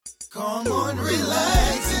Come on,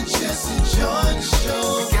 relax and just enjoy the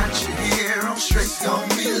show. We got you here on Straight Talk.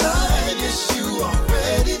 Don't be lying, yes, you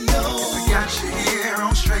already know. We got you here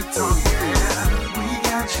on Straight Talk, yeah. We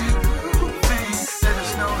got you grooving. Let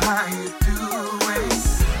us know how you doing.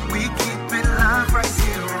 We keep it live right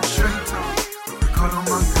here on Straight Talk. Ricardo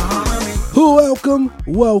Montgomery.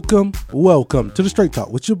 Welcome to the Straight Talk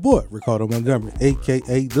with your boy, Ricardo Montgomery,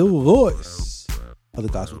 a.k.a. the voice of the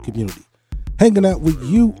gospel community. Hanging out with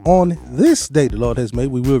you on this day the Lord has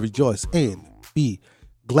made. We will rejoice and be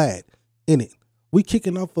glad in it. We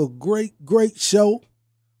kicking off a great show.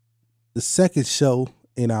 The second show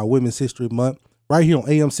in our Women's History Month, right here on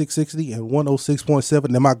AM 660 and 106.7.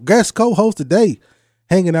 Now, my guest co-host today,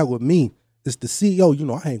 hanging out with me, is the CEO. You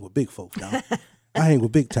know, I hang with big folks now. I hang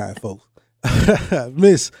with big time folks.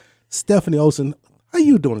 Miss Stephanie Olsen. How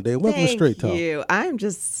you doing today? Welcome to Straight Talk. Thank you. I'm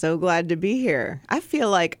just so glad to be here. I feel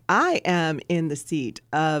like I am in the seat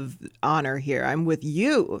of honor here. I'm with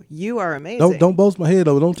you. You are amazing. Don't boast my head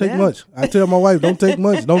over. Don't take much. I tell my wife, don't take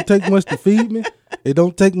much. Don't take much to feed me. It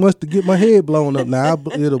don't take much to get my head blown up. Now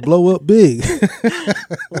it'll blow up big.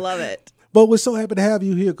 Love it. But we're so happy to have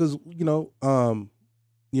you here because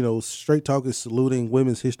Straight Talk is saluting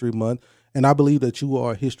Women's History Month, and I believe that you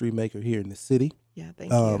are a history maker here in the city. Yeah,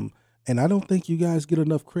 thank you. And I don't think you guys get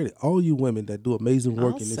enough credit. All you women that do amazing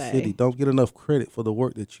work in this city don't get enough credit for the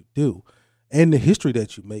work that you do and the history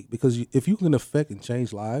that you make. Because if you can affect and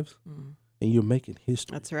change lives, and you're making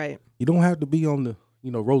history. That's right. You don't have to be on the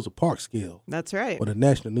Rosa Parks scale. That's right. Or the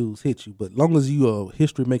national news hits you. But as long as you are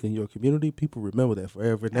history making your community, people remember that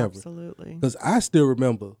forever and ever. Absolutely. Because I still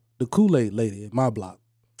remember the Kool-Aid lady in my block.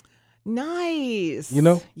 Nice. You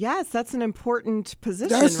know? Yes, that's an important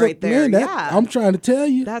position right there. I'm trying to tell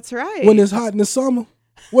you. That's right. When it's hot in the summer,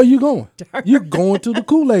 where you going? You're going to the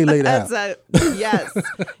Kool-Aid lady house.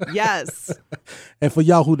 Yes. And for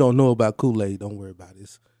y'all who don't know about Kool-Aid, don't worry about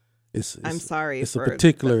it. I'm sorry. It's a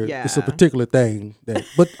particular thing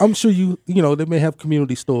but I'm sure they may have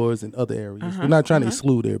community stores in other areas. We're not trying to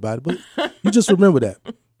exclude everybody, but you just remember that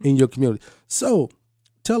in your community. So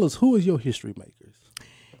tell us, who is your history makers?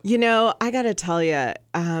 I got to tell you,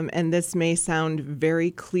 and this may sound very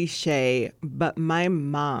cliche, but my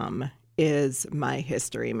mom is my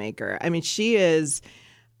history maker. I mean, she is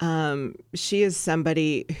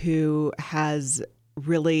somebody who has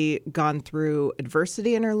really gone through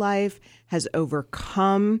adversity in her life, has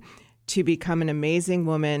overcome to become an amazing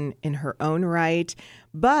woman in her own right.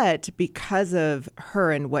 But because of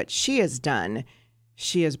her and what she has done,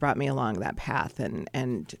 she has brought me along that path,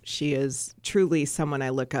 and she is truly someone I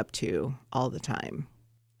look up to all the time.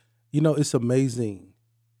 It's amazing.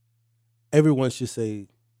 Everyone should say,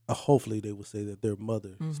 hopefully they will say that their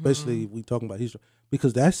mother, especially if we talking about history,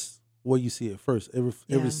 because that's where you see it first.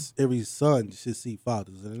 Every son should see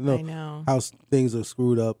fathers. And I know how things are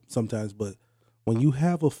screwed up sometimes, but when you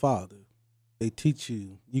have a father, they teach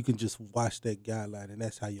you can just watch that guideline, and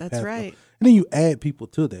that's how you pass. That's right. And then you add people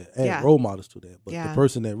to that, role models to that. But the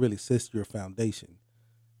person that really sets your foundation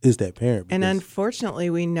is that parent. And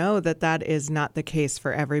unfortunately, we know that is not the case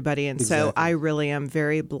for everybody. And so I really am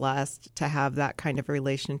very blessed to have that kind of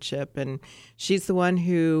relationship. And she's the one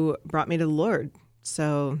who brought me to the Lord.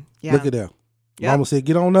 So, yeah. Look at that. Yep. Mama said,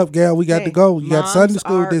 get on up, gal. We got to go. You got Sunday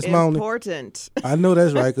school this morning. Important. I know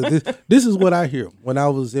that's right. Because this is what I hear when I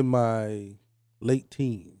was in my late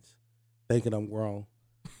teens, thinking I'm grown,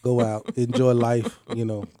 go out, enjoy life,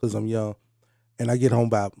 because I'm young. And I get home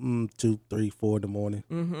about 2, 3, 4 in the morning.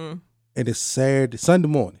 Mm-hmm. And it's Sunday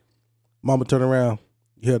morning. Mama turn around,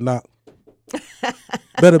 you hear a knock.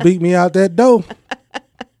 Better beat me out that door.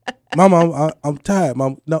 Mama, I'm tired.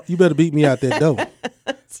 Mama, no, you better beat me out that door.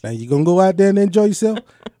 Now you gonna go out there and enjoy yourself?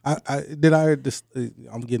 I heard this.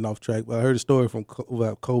 I'm getting off track, but I heard a story from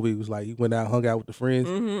Kobe. It was like he went out, hung out with the friends,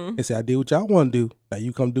 and said, "I did what y'all want to do. Now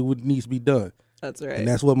you come do what needs to be done." That's right. And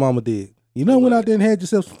that's what Mama did. Went out there and had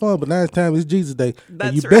yourself some fun, but now it's time. It's Jesus Day,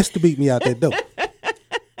 and you best to beat me out that door,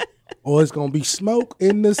 or it's gonna be smoke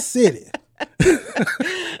in the city.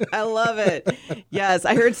 I love it. Yes,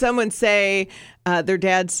 I heard someone say, their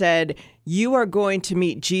dad said, "You are going to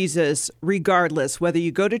meet Jesus regardless, whether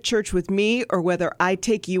you go to church with me or whether I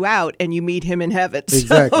take you out and you meet him in heaven."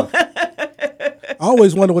 Exactly. I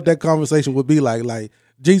always wonder what that conversation would be like. Like,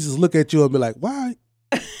 Jesus look at you and be like, why?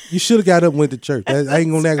 You should have got up and went to church. I ain't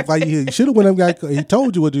going to ask why you here. You should have went up and he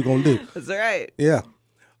told you what you're going to do. That's right. Yeah.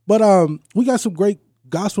 But we got some great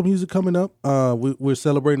gospel music coming up. We're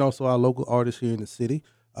celebrating also our local artists here in the city.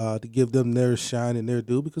 to give them their shine and their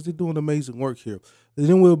due because they're doing amazing work here. And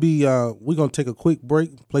then we're going to take a quick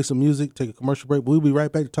break, play some music, take a commercial break. But we'll be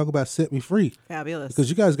right back to talk about Set Me Free. Fabulous. Because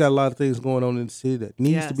you guys got a lot of things going on in the city that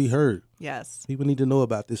needs to be heard. Yes. People need to know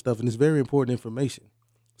about this stuff, and it's very important information.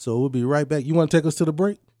 So we'll be right back. You want to take us to the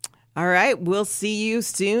break? All right. We'll see you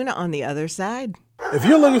soon on the other side. If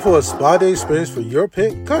you're looking for a spa day experience for your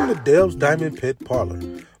pet, come to Dale's Diamond Pet Parlor.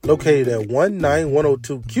 Located at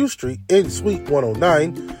 19102 Q Street in Suite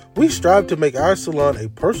 109, we strive to make our salon a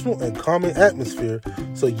personal and calming atmosphere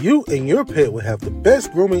so you and your pet will have the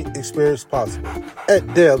best grooming experience possible.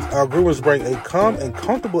 At Dale's, our groomers bring a calm and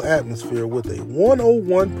comfortable atmosphere with a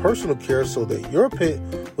 101 personal care so that your pet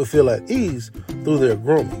will feel at ease through their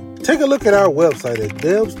grooming. Take a look at our website at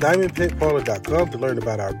DebsDiamondPetParlor.com to learn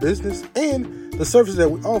about our business and the services that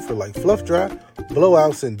we offer like fluff dry,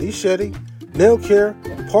 blowouts and de-shedding, nail care,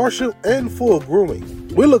 partial and full grooming.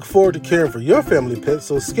 We look forward to caring for your family pets,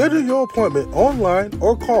 so schedule your appointment online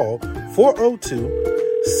or call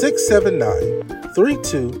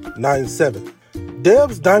 402-679-3297.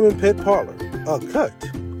 Deb's Diamond Pet Parlor, a cut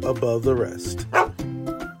above the rest.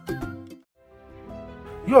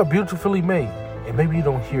 You are beautifully made, and maybe you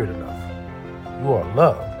don't hear it enough. You are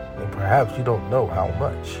loved, and perhaps you don't know how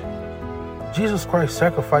much. Jesus Christ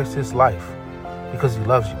sacrificed his life because he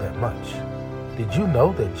loves you that much. Did you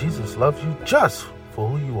know that Jesus loves you just for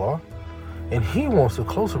who you are? And he wants a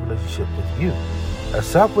closer relationship with you. At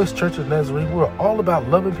Southwest Church of Nazarene, we're all about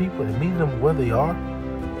loving people and meeting them where they are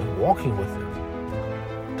and walking with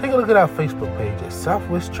them. Take a look at our Facebook page at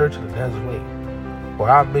Southwest Church of Nazarene, where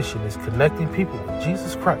our mission is connecting people with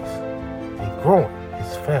Jesus Christ and growing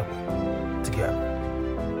his family together.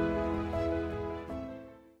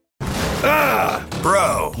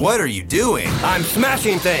 Bro, what are you doing? I'm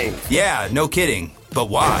smashing things. Yeah, no kidding. But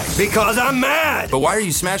why? Because I'm mad. But why are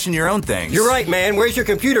you smashing your own things? You're right, man. Where's your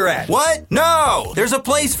computer at? What? No! There's a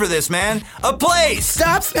place for this, man. A place!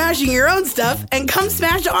 Stop smashing your own stuff and come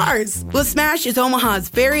smash ours. La Smash is Omaha's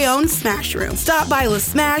very own smash room. Stop by La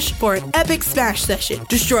Smash for an epic smash session.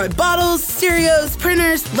 Destroy bottles, stereos,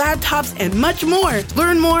 printers, laptops, and much more.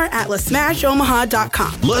 Learn more at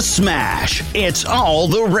LaSmashOmaha.com. La Smash. It's all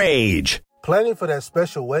the rage. Planning for that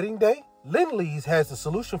special wedding day? Lindley's has the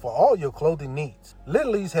solution for all your clothing needs.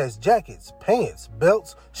 Lindley's has jackets, pants,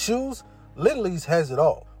 belts, shoes. Lindley's has it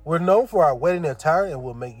all. We're known for our wedding attire and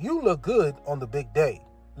will make you look good on the big day.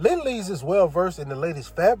 Lindley's is well versed in the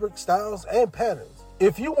latest fabric, styles, and patterns.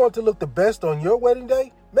 If you want to look the best on your wedding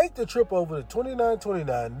day, make the trip over to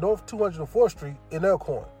 2929 North 204th Street in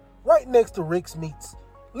Elkhorn, right next to Rick's Meats.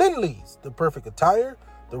 Lindley's, the perfect attire,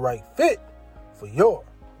 the right fit for your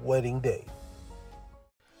wedding day.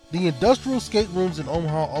 The Industrial Skate Rooms in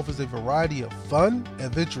Omaha offers a variety of fun,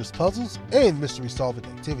 adventurous puzzles, and mystery-solving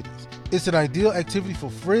activities. It's an ideal activity for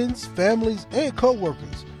friends, families, and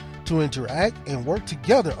co-workers to interact and work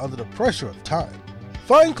together under the pressure of time.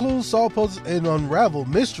 Find clues, solve puzzles, and unravel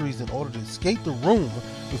mysteries in order to escape the room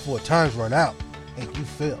before times run out and you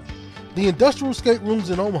fail. The Industrial Skate Rooms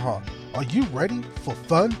in Omaha. Are you ready for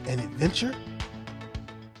fun and adventure?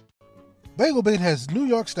 Bagel Bin has New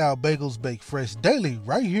York-style bagels baked fresh daily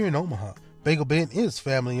right here in Omaha. Bagel Bin is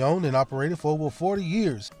family-owned and operated for over 40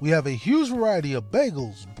 years. We have a huge variety of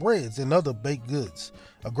bagels, breads, and other baked goods.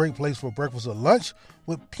 A great place for breakfast or lunch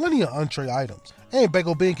with plenty of entree items. And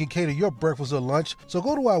Bagel Bin can cater your breakfast or lunch, so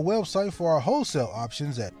go to our website for our wholesale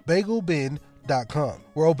options at bagelbin.com.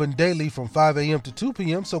 We're open daily from 5 a.m. to 2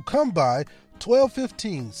 p.m., so come by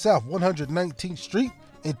 1215 South 119th Street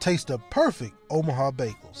and taste the perfect Omaha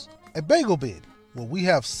bagels. At Bagel Bin, where we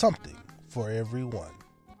have something for everyone.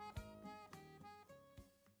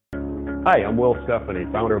 Hi, I'm Will Stephanie,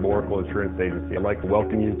 founder of Oracle Insurance Agency. I'd like to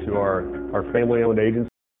welcome you to our family-owned agency.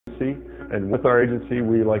 And with our agency,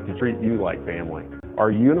 we like to treat you like family. Our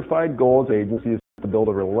unified goal as agency is to build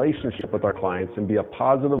a relationship with our clients and be a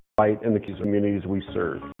positive light in the communities we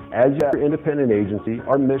serve. As your independent agency,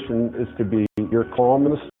 our mission is to be your calm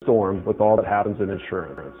in the storm with all that happens in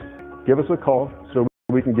insurance. Give us a call so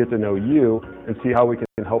we can get to know you and see how we can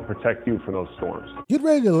help protect you from those storms. Get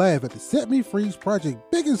ready to laugh at the Set Me Free's Project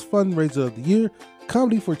biggest fundraiser of the year,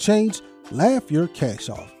 Comedy for Change, Laugh Your Cash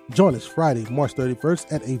Off. Join us Friday, March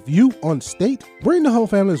 31st at A View on State. Bring the whole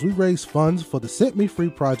family as we raise funds for the Set Me Free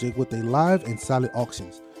Project with a live and silent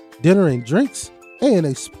auctions, dinner and drinks, and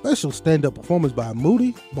a special stand-up performance by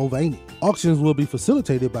Moody Mulvaney. Auctions will be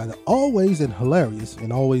facilitated by the always and hilarious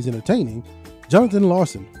and always entertaining Jonathan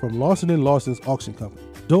Larson from Larson & Larson's Auction Company.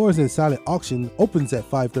 Doors and silent auction opens at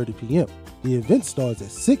 5:30 p.m. The event starts at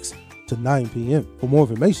 6 to 9 p.m. For more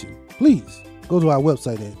information, please go to our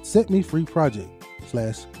website at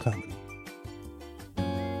setmefreeproject.com/comedy.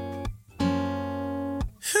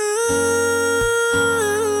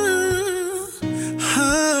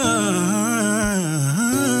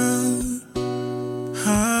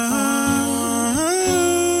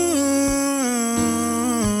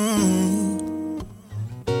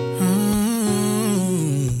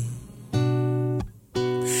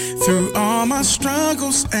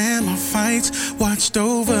 struggles and my fights, watched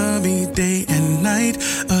over me day and night,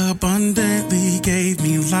 abundantly gave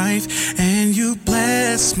me life, and you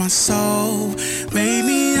blessed my soul, made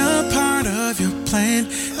me a part of your plan,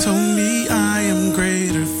 told me I am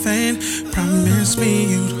greater than, promised me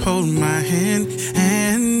you'd hold my hand,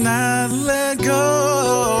 and I let go.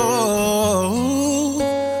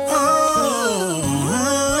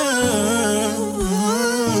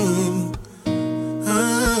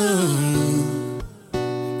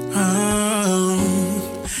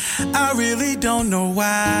 I really don't know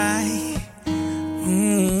why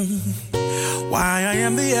I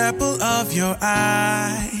am the apple of your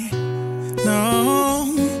eye.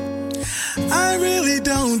 No, I really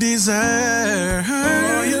don't deserve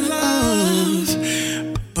your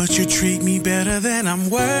love, but you treat me better than I'm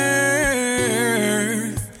worth.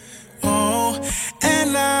 Oh,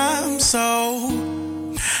 and I'm so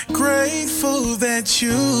grateful that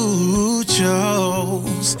you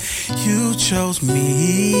chose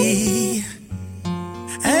me,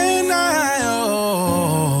 and I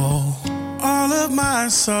owe all of my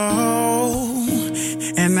soul,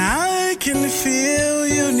 and I can feel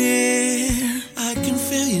you near. I can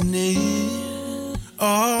feel you near.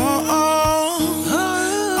 Oh, oh,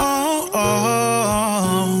 oh, oh,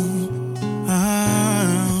 oh.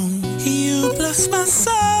 You bless my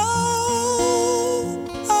soul.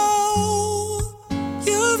 Oh,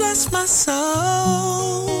 you bless my soul.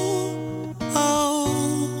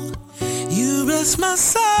 Oh, you bless my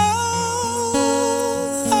soul.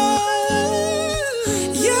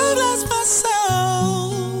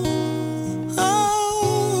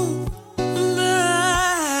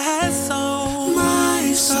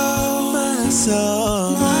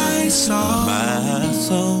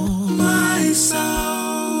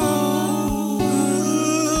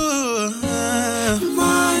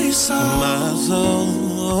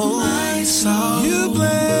 You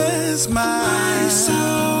bless my soul.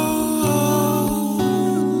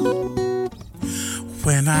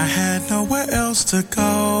 When I had nowhere else to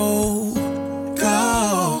go,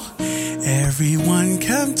 everyone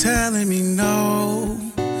kept telling me no.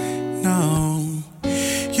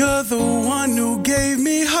 You're the one who gave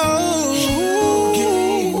me hope,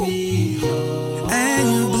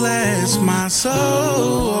 and you bless my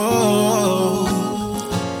soul.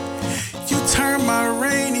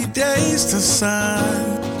 Days to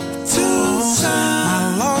sun,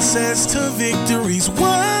 my losses to victories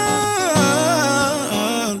won.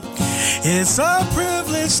 It's a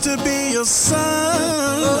privilege to be your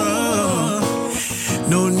son.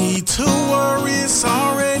 No need to worry, it's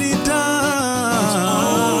already done.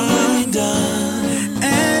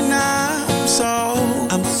 And I'm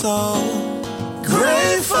so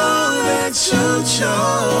grateful that you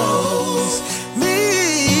chose me.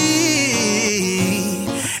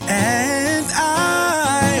 And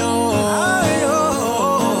I owe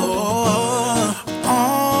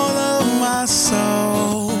all of my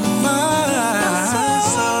soul, my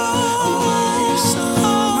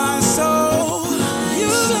soul,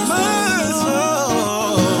 you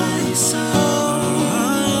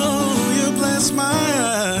bless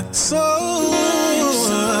my soul,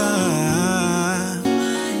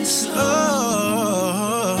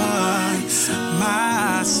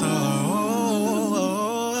 my soul.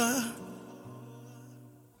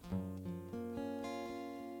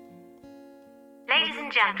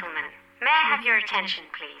 Gentlemen, may I have your attention,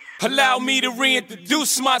 please? Allow me to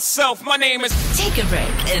reintroduce myself. My name is... Take a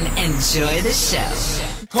break and enjoy the show.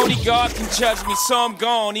 Only God can judge me, so I'm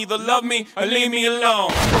gone. Either love me or leave me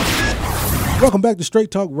alone. Welcome back to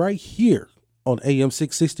Straight Talk right here on AM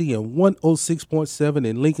 660 and 106.7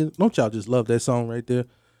 in Lincoln. Don't y'all just love that song right there?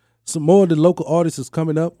 Some more of the local artists is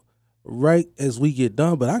coming up right as we get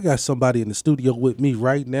done, but I got somebody in the studio with me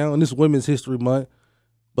right now, and it's Women's History Month.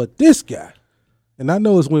 But this guy... And I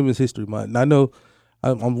know it's Women's History Month. And I know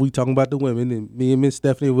we talking about the women, and me and Miss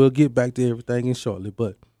Stephanie will get back to everything in shortly.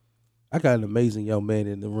 But I got an amazing young man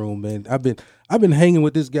in the room, man. I've been hanging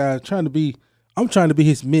with this guy, I'm trying to be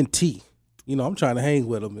his mentee. You know, I'm trying to hang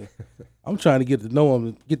with him, and I'm trying to get to know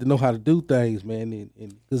him, get to know how to do things, man.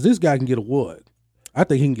 And because this guy can get a word, I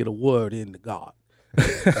think he can get a word into God.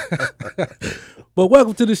 But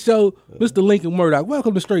welcome to the show, Mr. Lincoln Murdoch.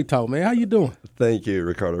 Welcome to Straight Talk, man. How you doing? Thank you,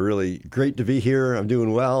 Ricardo. Really great to be here. I'm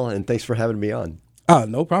doing well, and thanks for having me on.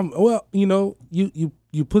 No problem. Well, you know,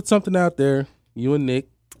 you put something out there, you and Nick,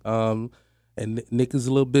 and Nick is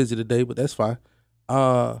a little busy today, but that's fine.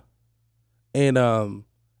 I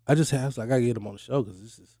just have I gotta get him on the show because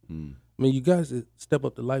this is. I mean, you guys that Step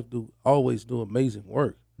Up to Life always do amazing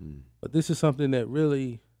work, but this is something that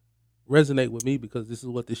really resonate with me because this is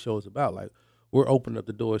what this show is about. Like, we're opening up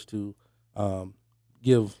the doors to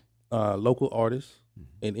give local artists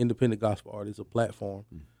and independent gospel artists a platform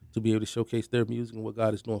to be able to showcase their music and what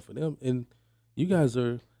God is doing for them. And you guys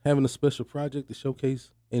are having a special project to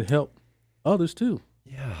showcase and help others too.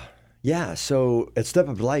 Yeah. So at Step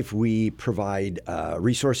Up Life, we provide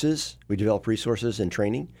resources. We develop resources and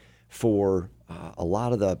training for a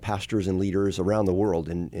lot of the pastors and leaders around the world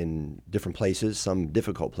in different places, some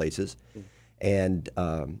difficult places. And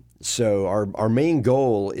so our main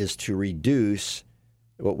goal is to reduce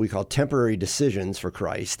what we call temporary decisions for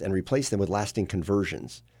Christ and replace them with lasting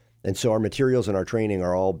conversions. And so our materials and our training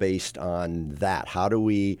are all based on that. How do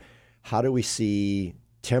we see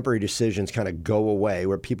temporary decisions kind of go away,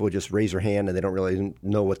 where people just raise their hand and they don't really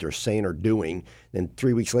know what they're saying or doing. Then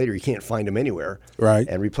 3 weeks later, you can't find them anywhere. Right.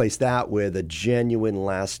 And replace that with a genuine,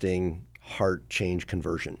 lasting heart change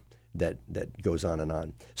conversion that goes on and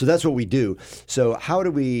on. So that's what we do. So how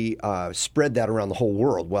do we spread that around the whole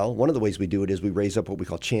world? Well, one of the ways we do it is we raise up what we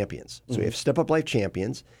call champions. So we have Step Up Life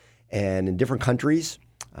champions, and in different countries.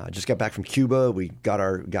 Just got back from Cuba. We got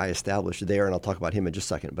our guy established there, and I'll talk about him in just a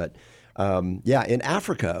second. But in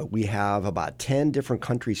Africa, we have about 10 different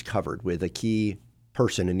countries covered with a key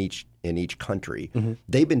person in each country.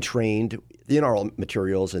 They've been trained in our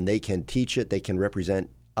materials, and they can teach it. They can represent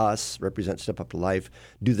us, represent Step Up to Life,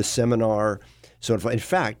 do the seminar. So in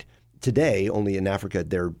fact, today, only in Africa,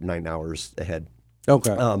 they're 9 hours ahead.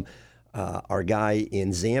 Okay. Our guy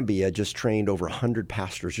in Zambia just trained over 100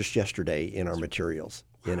 pastors just yesterday in our materials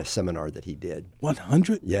in a seminar that he did.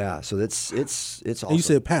 100? Yeah, so it's awesome. And you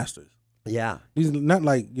said pastors. Yeah. These not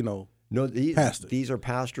like, no, pastors. These are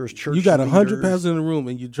pastors, church You got 100 leaders. pastors in the room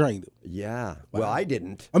and you trained them. Yeah. Well, I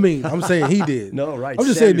didn't. I mean, I'm saying he did. No, right. I'm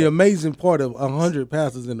just saying the amazing part of 100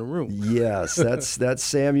 pastors in the room. Yes, that's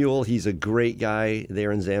Samuel. He's a great guy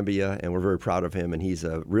there in Zambia, and we're very proud of him. And he's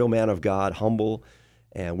a real man of God, humble,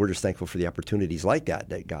 and we're just thankful for the opportunities like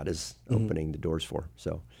that God is opening the doors for.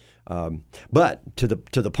 So, but to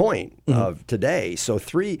the point of today,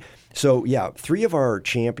 three of our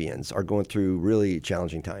champions are going through really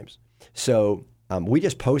challenging times. So we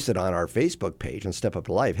just posted on our Facebook page on Step Up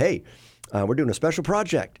to Life, hey, we're doing a special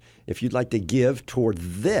project. If you'd like to give toward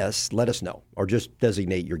this, let us know, or just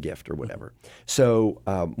designate your gift or whatever. So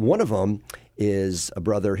one of them is a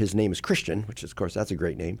brother. His name is Christian, which is, of course, that's a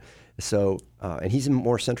great name. So and he's in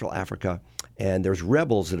more Central Africa, and there's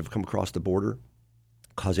rebels that have come across the border,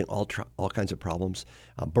 causing all kinds of problems.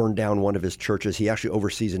 Burned down one of his churches. He actually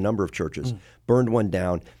oversees a number of churches. Burned one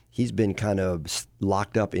down. He's been kind of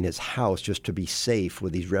locked up in his house just to be safe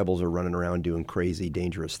when these rebels are running around doing crazy,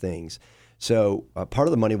 dangerous things. So part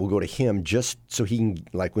of the money will go to him just so he can,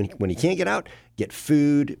 like when he can't get out, get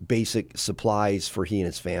food, basic supplies for he and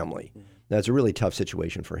his family. That's a really tough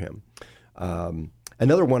situation for him.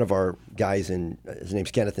 Another one of our guys, his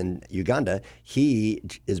name's Kenneth in Uganda, he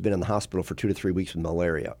has been in the hospital for 2 to 3 weeks with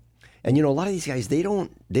malaria. And a lot of these guys, they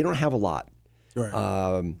don't have a lot.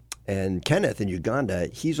 Right. And Kenneth in Uganda,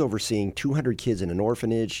 he's overseeing 200 kids in an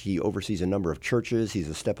orphanage. He oversees a number of churches. He's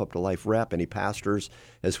a Step Up to Life rep, and he pastors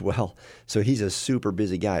as well. So he's a super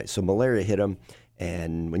busy guy. So malaria hit him,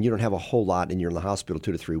 and when you don't have a whole lot and you're in the hospital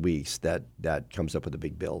 2 to 3 weeks, that comes up with a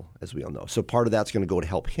big bill, as we all know. So part of that's going to go to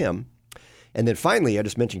help him. And then finally, I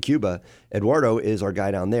just mentioned Cuba. Eduardo is our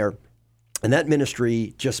guy down there. And that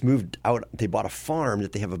ministry just moved out. They bought a farm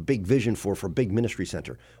that they have a big vision for a big ministry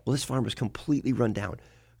center. Well, this farm was completely run down,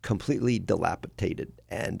 completely dilapidated.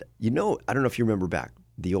 And I don't know if you remember back,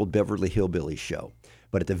 the old Beverly Hillbillies show.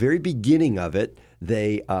 But at the very beginning of it,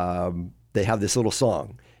 they have this little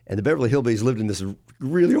song. And the Beverly Hillbillies lived in this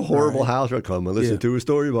really horrible house. Come and listen to a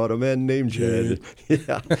story about a man named Jed.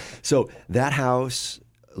 Yeah. So that house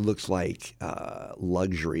looks like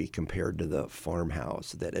luxury compared to the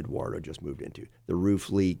farmhouse that Eduardo just moved into. The roof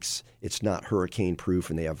leaks. It's not hurricane proof,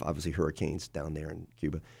 and they have obviously hurricanes down there in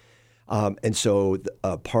Cuba. And so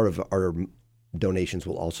part of our donations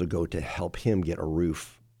will also go to help him get a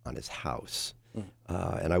roof on his house.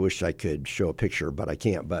 And I wish I could show a picture, but I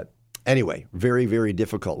can't. But anyway, very, very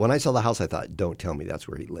difficult. When I saw the house, I thought, don't tell me that's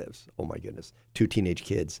where he lives. Oh, my goodness. 2 teenage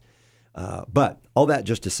kids. But all that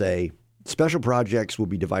just to say, special projects will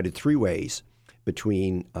be divided 3 ways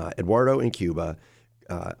between Eduardo in Cuba,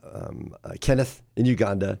 Kenneth in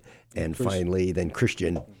Uganda, and finally then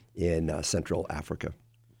Christian in Central Africa.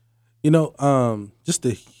 Just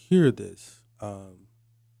to hear this,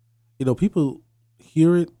 people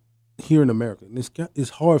hear it here in America, and it's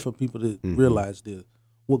hard for people to realize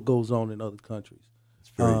what goes on in other countries. It's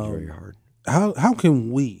very, very hard. How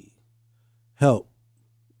can we help,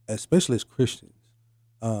 especially as Christians,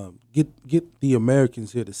 get the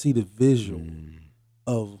Americans here to see the visual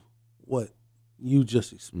of what you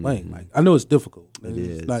just explained. Like, I know it's difficult. It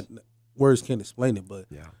It's is. not, words can't explain it, but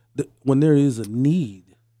Yeah. when there is a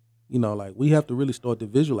need, you know, like, we have to really start to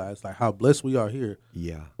visualize like how blessed we are here.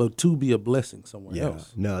 Yeah. But to be a blessing somewhere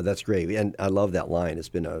else. No, that's great. And I love that line. It's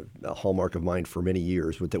been a hallmark of mine for many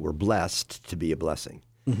years, that we're blessed to be a blessing.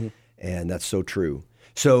 And that's so true.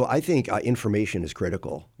 So I think information is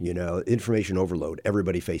critical. You know, information overload.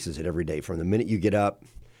 Everybody faces it every day, from the minute you get up,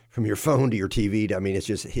 from your phone to your TV.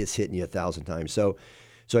 It's hitting you 1,000 times. So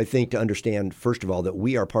I think to understand, first of all, that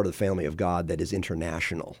we are part of the family of God that is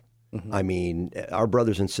international. I mean, our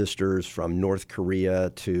brothers and sisters from North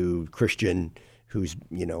Korea to Christian, who's,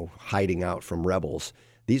 you know, hiding out from rebels,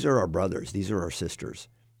 these are our brothers. These are our sisters.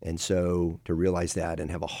 And so to realize that and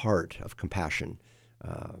have a heart of compassion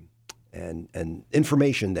and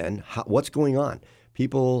information then, what's going on?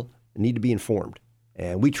 People need to be informed.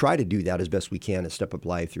 And we try to do that as best we can at Step Up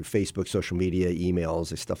Life through Facebook, social media,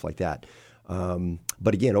 emails, and stuff like that.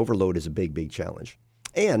 But again, overload is a big, big challenge.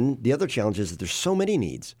 And the other challenge is that there's so many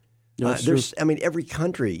needs. Every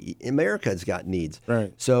country, America's got needs.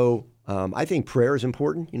 Right. So I think prayer is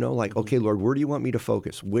important. You know, like, okay, Lord, where do you want me to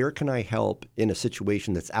focus? Where can I help in a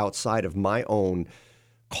situation that's outside of my own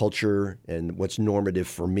culture and what's normative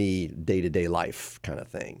for me, day-to-day life kind of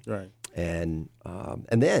thing? Right. And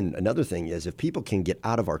then another thing is, if people can get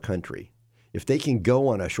out of our country, if they can go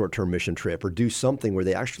on a short-term mission trip or do something where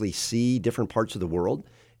they actually see different parts of the world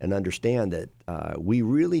and understand that we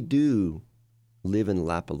really do live in the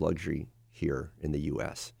lap of luxury here in the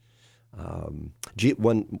U.S. I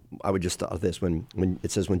would just thought of this when it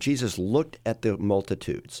says, when Jesus looked at the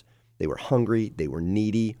multitudes, they were hungry, they were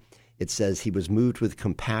needy. It says he was moved with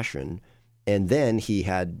compassion, and then he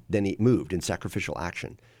moved in sacrificial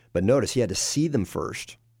action. But notice he had to see them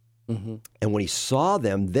first, and when he saw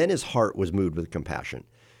them, then his heart was moved with compassion.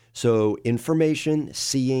 So information,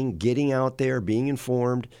 seeing, getting out there, being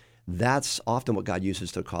informed. That's often what God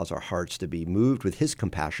uses to cause our hearts to be moved with his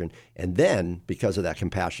compassion. And then, because of that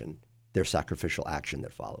compassion, there's sacrificial action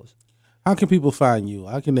that follows. How can people find you?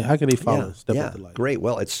 How can they follow Step Up to Life? Great.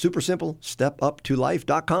 Well, it's super simple.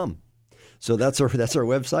 StepUpToLife.com. So that's our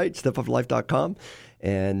website, StepUpToLife.com.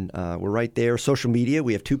 And we're right there. Social media,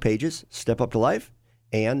 we have 2 pages, Step Up to Life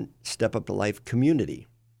and Step Up to Life Community.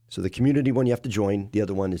 So the community one you have to join. The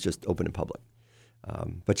other one is just open in public.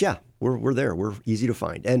 But yeah, we're there. We're easy to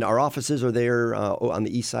find. And our offices are there on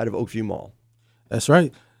the east side of Oakview Mall. That's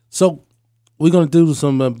right. So we're going to do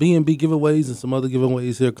some B&B giveaways and some other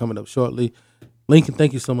giveaways here coming up shortly. Lincoln,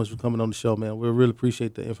 thank you so much for coming on the show, man. We really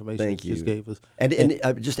appreciate the information you just gave us. And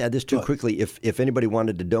just add this too quickly. If anybody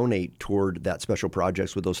wanted to donate toward that special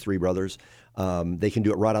projects with those 3 brothers, they can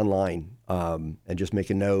do it right online and just make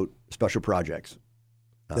a note, special projects.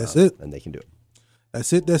 That's it. And they can do it.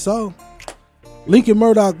 That's it. That's all. Lincoln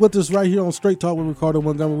Murdoch with us right here on Straight Talk with Ricardo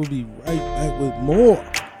Montgomery. We'll be right back with more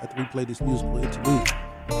after we play this musical interlude.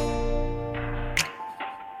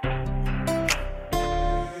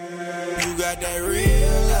 You got that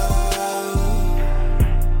real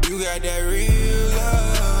love. You got that real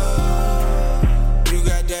love. You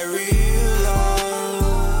got that real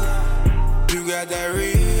love. You got that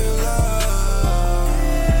real love.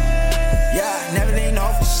 Yeah, never lean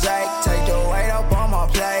off a sake. Take the weight up on my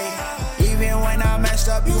plate. Even when I messed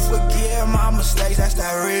up, you forgive my mistakes. That's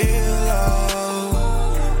that real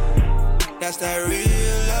love. That's that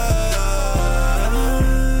real love.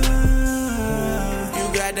 You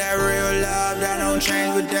got that real love that don't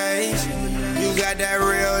change with days. You got that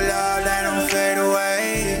real love that don't fade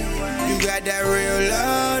away. You got that real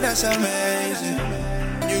love that's amazing.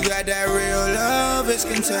 You got that real love, it's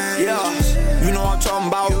contagious. Yeah, you know what I'm talking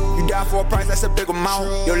about. You die for a price, that's a big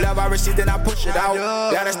amount. Your love I received, then I push it out.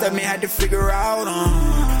 That stuff me had to figure out.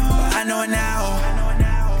 But I know it now.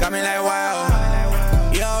 Got me like, wow.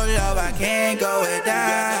 Your love, I can't go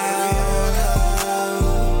without.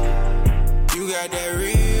 You got that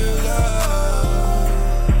real love.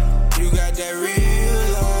 You got that real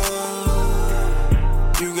love.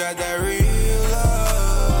 You got that real love.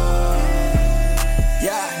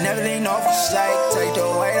 Yeah, never lean off a sake. Take the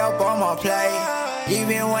weight up on my plate.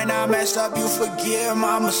 Even when I messed up, you forgive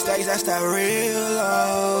my mistakes. That's that real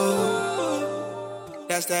love.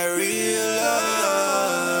 That's that real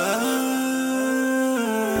love.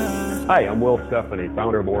 Hi, I'm Will Stephanie,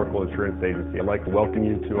 founder of Oracle Insurance Agency. I'd like to welcome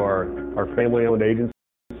you to our family-owned agency.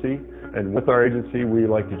 And with our agency, we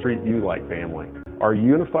like to treat you like family. Our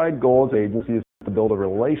unified goal as agency is to build a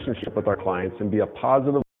relationship with our clients and be a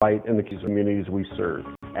positive light in the communities we serve.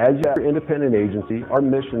 As your independent agency, our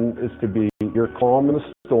mission is to be your calm in the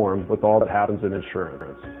storm with all that happens in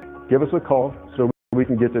insurance. Give us a call so we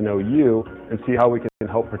can get to know you and see how we can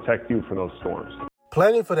help protect you from those storms.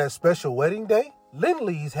 Planning for that special wedding day?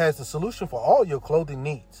 Lindley's has the solution for all your clothing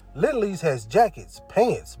needs. Lindley's has jackets,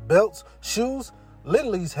 pants, belts, shoes.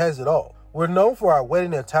 Lindley's has it all. We're known for our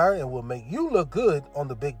wedding attire and will make you look good on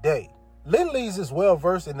the big day. Lindley's is well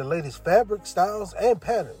versed in the latest fabric, styles, and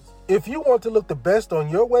patterns. If you want to look the best on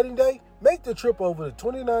your wedding day, make the trip over to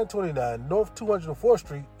 2929 North 204th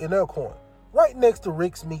Street in Elkhorn, right next to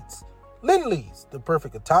Rick's Meats. Lindley's, the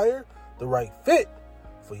perfect attire, the right fit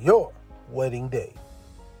for your wedding day.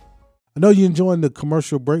 I know you're enjoying the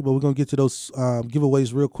commercial break, but we're going to get to those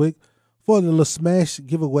giveaways real quick. For the La Smash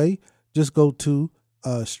giveaway, just go to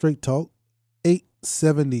Straight Talk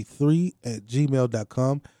 873 at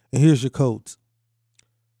gmail.com, and here's your codes.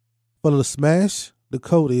 For the Smash, the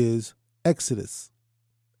code is Exodus.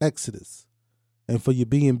 And for your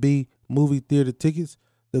B&B movie theater tickets,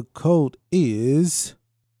 the code is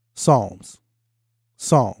Psalms.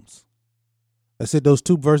 I said those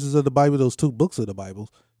 2 verses of the Bible, those 2 books of the Bible.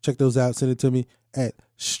 Check those out. Send it to me at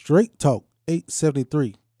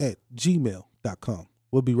straighttalk873 at gmail.com.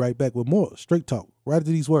 We'll be right back with more Straight Talk right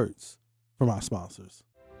after these words from our sponsors.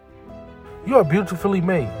 You are beautifully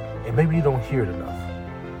made, and maybe you don't hear it enough.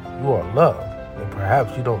 You are loved, and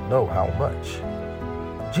perhaps you don't know how much.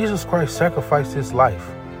 Jesus Christ sacrificed his life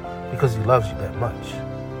because he loves you that much.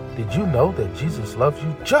 Did you know that Jesus loves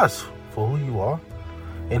you just for who you are?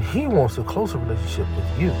 And he wants a closer relationship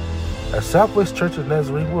with you. At Southwest Church of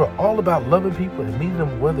Nazarene, we're all about loving people and meeting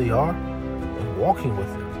them where they are and walking with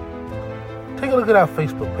them. Take a look at our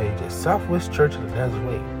Facebook page at Southwest Church of the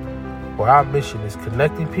Nazarene, where our mission is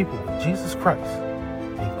connecting people with Jesus Christ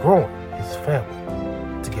and growing his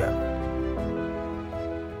family together.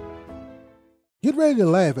 Get ready to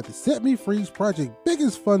laugh at the Set Me Free's Project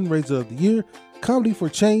biggest fundraiser of the year, Comedy for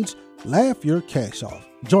Change, Laugh Your Cash Off.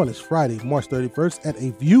 Join us Friday, March 31st at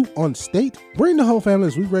A View on State. Bring the whole family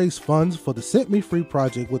as we raise funds for the Set Me Free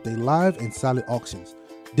Project with a live and silent auctions,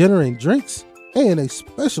 dinner and drinks, and a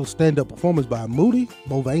special stand-up performance by Moody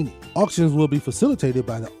Mulvaney. Auctions will be facilitated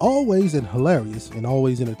by the always and hilarious and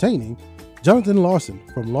always entertaining Jonathan Larson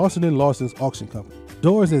from Larson & Larson's Auction Company.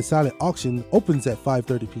 Doors and silent auction opens at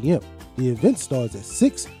 5:30 p.m. The event starts at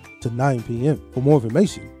 6 to 9 p.m. For more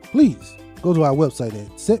information, please go to our website at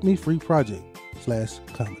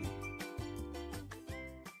setmefreeproject.com.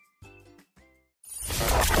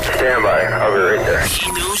 Stand by. I'll be right there.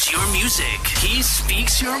 He knows your music. He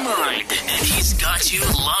speaks your mind. And he's got you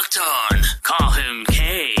locked on. Call him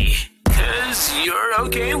K. Because you're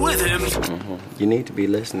okay with him. You need to be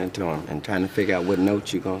listening to him and trying to figure out what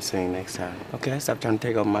notes you're going to sing next time. Okay, stop trying to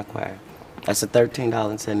take over my choir. That's a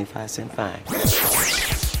 $13.75 fine.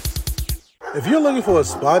 If you're looking for a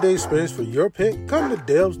spa day experience for your pet, come to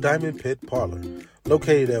Dale's Diamond Pet Parlor.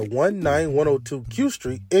 Located at 19102 Q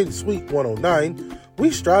Street in Suite 109,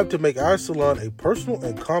 we strive to make our salon a personal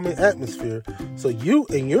and calming atmosphere so you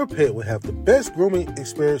and your pet will have the best grooming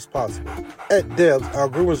experience possible. At Dale's, our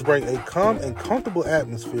groomers bring a calm and comfortable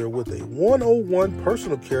atmosphere with a 101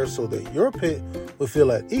 personal care so that your pet will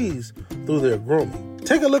feel at ease through their grooming.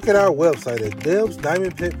 Take a look at our website at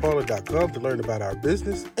DebsDiamondPetParlor.com to learn about our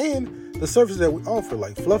business and the services that we offer,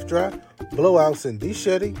 like fluff dry, blowouts and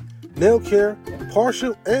de-shedding, nail care,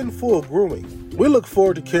 partial and full grooming. We look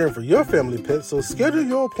forward to caring for your family pet, so schedule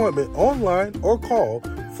your appointment online or call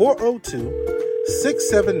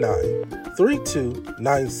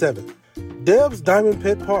 402-679-3297. Deb's Diamond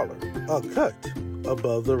Pet Parlor, a cut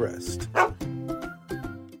above the rest.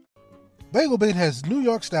 Bagel Bin has New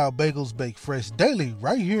York-style bagels baked fresh daily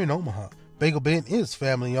right here in Omaha. Bagel Bin is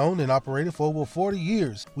family-owned and operated for over 40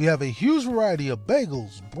 years. We have a huge variety of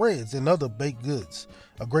bagels, breads, and other baked goods.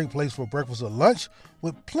 A great place for breakfast or lunch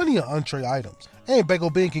with plenty of entree items. And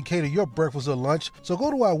Bagel Bin can cater your breakfast or lunch, so go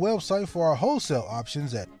to our website for our wholesale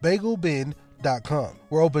options at bagelbin.com.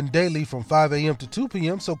 We're open daily from 5 a.m. to 2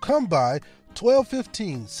 p.m., so come by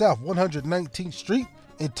 1215 South 119th Street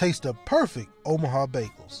and taste the perfect Omaha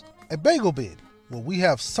bagels. At Bagel Bin, where we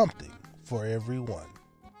have something for everyone.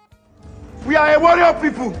 We are a warrior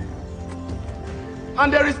people,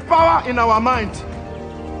 and there is power in our mind,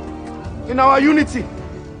 in our unity,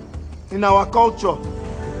 in our culture.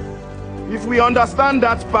 If we understand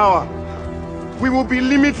that power, we will be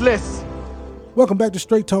limitless. Welcome back to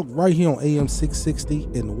Straight Talk right here on AM 660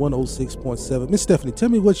 and 106.7. Miss Stephanie, tell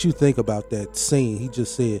me what you think about that saying he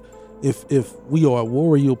just said. If we are a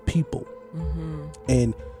warrior people,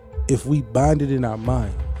 and if we bind it in our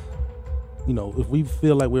mind, you know, if we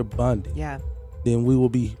feel like we're bonded, then we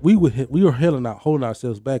are holding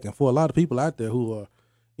ourselves back. And for a lot of people out there who are,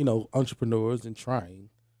 you know, entrepreneurs and trying,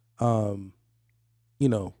 you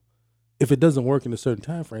know, if it doesn't work in a certain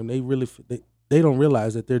time frame, they don't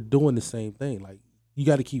realize that they're doing the same thing. Like, you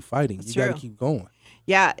got to keep fighting. You got to keep going.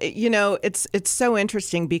 Yeah, it's so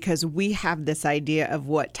interesting because we have this idea of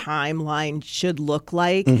what timeline should look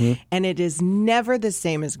like, and it is never the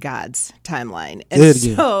same as God's timeline. And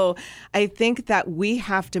so I think that we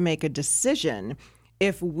have to make a decision.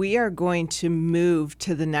 If we are going to move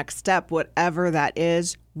to the next step, whatever that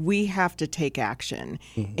is, we have to take action.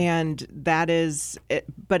 And that is it.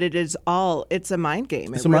 But it's a mind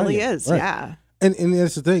game. It really is. Right. Yeah. And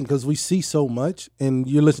that's the thing, because we see so much, and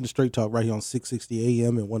you're listening to Straight Talk right here on 660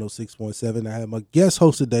 AM and 106.7. I have my guest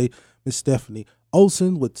host today, Miss Stephanie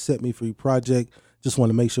Olson with Set Me Free Project. Just want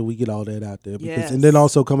to make sure we get all that out there. And then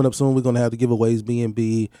also coming up soon, we're going to have the giveaways,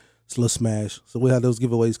 B&B, Slut Smash. So we'll have those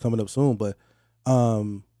giveaways coming up soon. But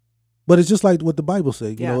it's just like what the Bible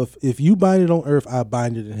says. You know, if you bind it on earth, I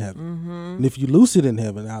bind it in heaven. And if you loose it in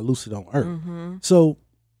heaven, I loose it on earth. So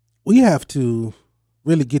we have to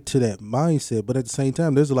really get to that mindset, but at the same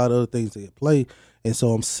time, there's a lot of other things that play, and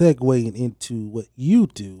so I'm segueing into what you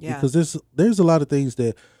do because there's a lot of things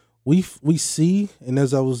that we see, and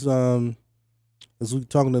as I was as we were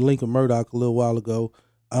talking to Lincoln Murdoch a little while ago,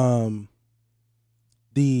 a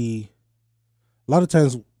lot of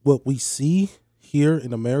times what we see here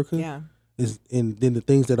in America is, and then the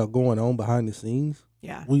things that are going on behind the scenes.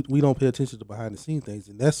 We don't pay attention to behind the scenes things,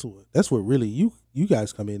 and that's what really you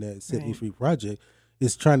guys come in at Set Me Free Project.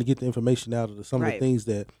 Is trying to get the information out of some of the things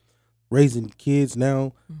that raising kids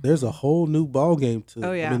now. There's a whole new ball game to.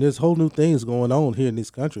 I mean, there's whole new things going on here in this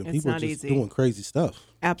country. It's people not are just easy. doing crazy stuff.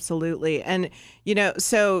 Absolutely. And,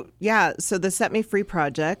 so the Set Me Free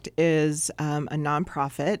Project is a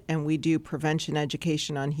nonprofit, and we do prevention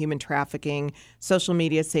education on human trafficking, social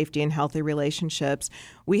media safety, and healthy relationships.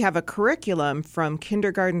 We have a curriculum from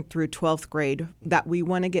kindergarten through 12th grade that we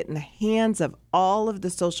want to get in the hands of all of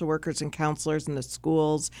the social workers and counselors in the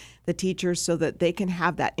schools, the teachers, so that they can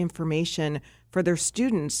have that information for their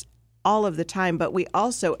students all of the time. But we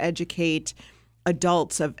also educate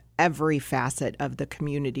adults of every facet of the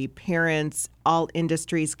community, parents, all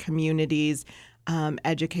industries, communities,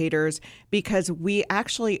 educators, because we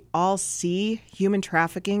actually all see human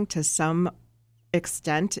trafficking to some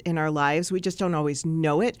extent in our lives. We just don't always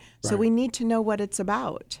know it. So we need to know what it's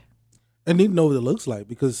about. And need to know what it looks like,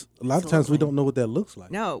 because a lot of times we don't know what that looks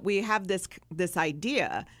like. No, we have this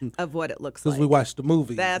idea of what it looks like. Because we watch the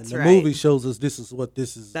movie. That's and right. the movie shows us this is what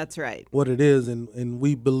this is. That's right. What it is, and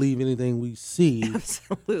we believe anything we see.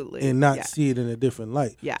 Absolutely. And not see it in a different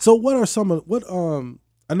light. Yeah. So what are some of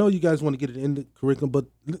I know you guys want to get it in the curriculum, but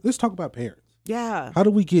let's talk about parents. Yeah. How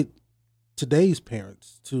do we get today's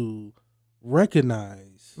parents to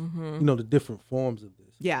recognize, the different forms of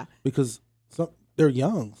this? Yeah. Because they're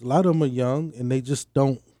young. A lot of them are young, and they just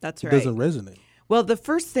don't. That's it right. doesn't resonate. Well, the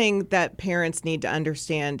first thing that parents need to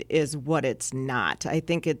understand is what it's not. I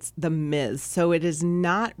think it's the myth. So it is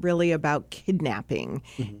not really about kidnapping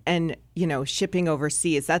and, shipping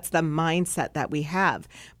overseas. That's the mindset that we have.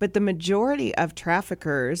 But the majority of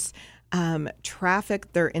traffickers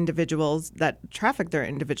traffic their individuals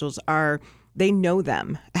they know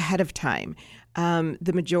them ahead of time.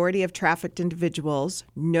 The majority of trafficked individuals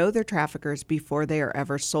know their traffickers before they are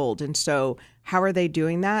ever sold. And so how are they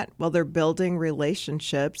doing that? Well, they're building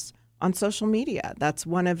relationships on social media. That's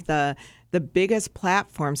one of the biggest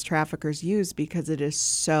platforms traffickers use because it is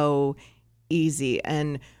so easy.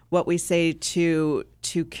 And what we say to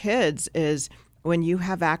kids is when you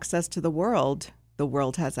have access to the world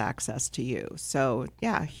has access to you. So,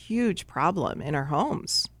 yeah, huge problem in our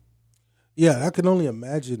homes. Yeah, I can only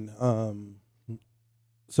imagine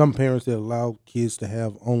some parents that allow kids to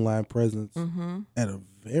have online presence at a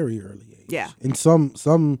very early age. Yeah. And some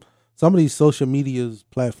of these social media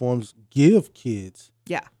platforms give kids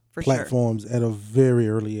platforms at a very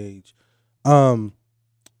early age. That's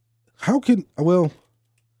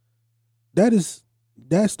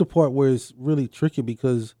the part where it's really tricky,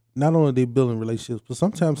 because not only are they building relationships, but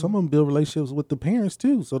sometimes some of them build relationships with the parents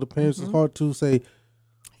too. So the parents is hard to say,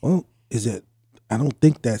 well, I don't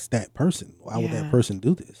think that's that person. Why would that person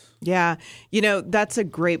do this? Yeah. That's a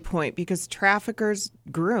great point, because traffickers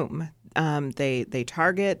groom. They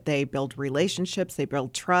target, they build relationships, they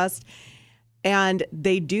build trust. And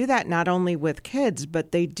they do that not only with kids,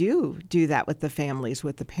 but they do that with the families,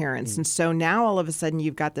 with the parents. And so now all of a sudden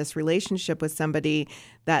you've got this relationship with somebody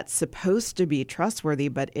that's supposed to be trustworthy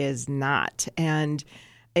but is not. And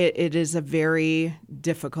it is a very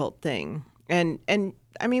difficult thing. And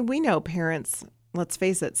I mean, we know parents, let's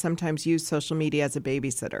face it, sometimes use social media as a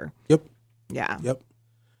babysitter. Yep. Yeah. Yep.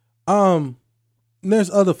 And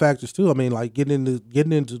there's other factors too. I mean, like getting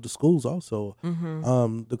into the schools also.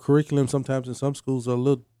 Mm-hmm. The curriculum sometimes in some schools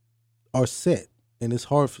are set, and it's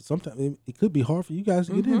hard for sometimes. It could be hard for you guys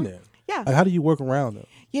to get in there. Yeah. Like, how do you work around it?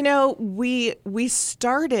 You know, we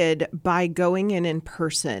started by going in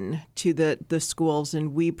person to the schools,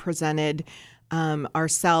 and we presented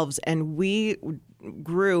ourselves, and we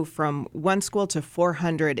grew from one school to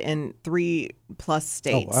 400 in 3+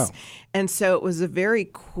 states. Oh, wow. And so it was a very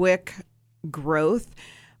quick growth.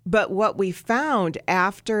 But what we found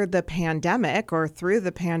after the pandemic or through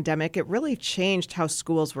the pandemic, it really changed how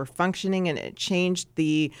schools were functioning, and it changed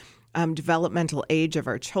the developmental age of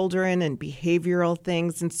our children and behavioral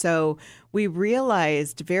things. And so we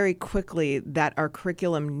realized very quickly that our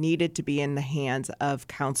curriculum needed to be in the hands of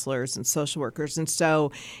counselors and social workers. And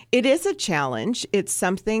so it is a challenge. It's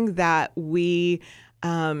something that we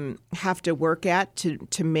have to work at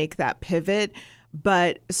to make that pivot.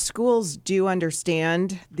 But schools do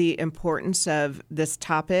understand the importance of this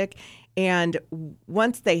topic. And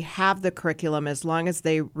once they have the curriculum, as long as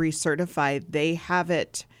they recertify, they have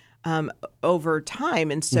it over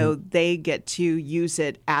time. And so they get to use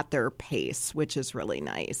it at their pace, which is really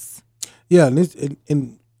nice. Yeah, and it's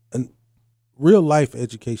in real life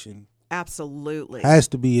education absolutely has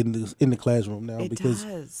to be in the classroom now, because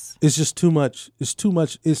it's just too much. It's too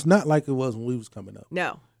much. It's not like it was when we was coming up.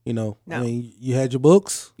 No. You know, No. I mean, you had your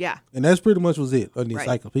books. Yeah. And that's pretty much was it, or the Right.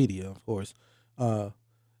 encyclopedia, of course. But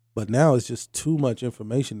now it's just too much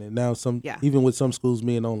information. And now even with some schools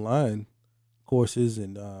being online courses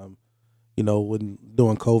and, you know, when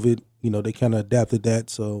during COVID, you know, they kind of adapted that.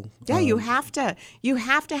 So yeah, you have to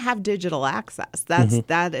have digital access.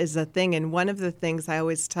 That is a thing. And one of the things I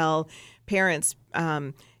always tell parents,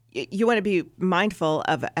 you want to be mindful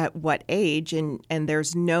of at what age, and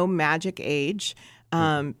there's no magic age.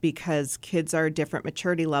 Because kids are different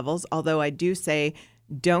maturity levels. Although I do say,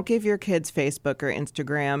 don't give your kids Facebook or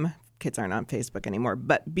Instagram. Kids aren't on Facebook anymore,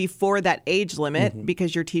 but before that age limit,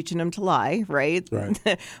 because you're teaching them to lie, right? Right.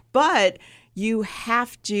 But you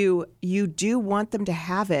do want them to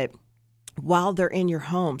have it while they're in your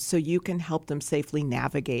home, so you can help them safely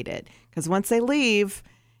navigate it. Because once they leave,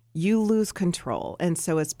 you lose control. And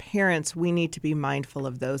so as parents, we need to be mindful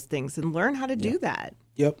of those things and learn how to do that.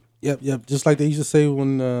 Yep. Just like they used to say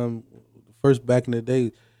when first back in the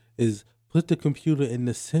day, is put the computer in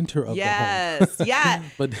the center of the home. Yes, yeah.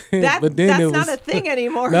 but then that's not a thing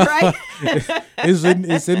anymore, right?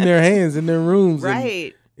 it's in their hands, in their rooms,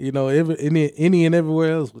 right? And, you know, any and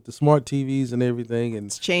everywhere else with the smart TVs and everything, and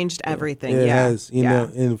it's changed everything. It has. You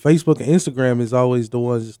know, and Facebook and Instagram is always the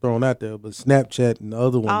ones that's thrown out there, but Snapchat and the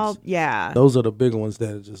other ones, those are the bigger ones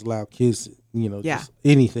that just allow kids. You know, just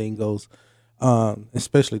anything goes.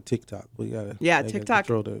 Especially TikTok. We gotta TikTok.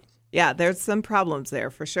 control that. Yeah, there's some problems there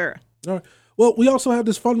for sure. All right. Well, we also have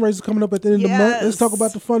this fundraiser coming up at the end of the month. Let's talk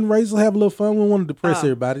about the fundraiser. Have a little fun. We don't want to depress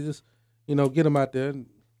everybody. Just get them out there. And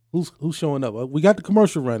who's showing up? We got the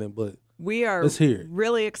commercial running, but we are let's hear it.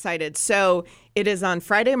 Really excited. So it is on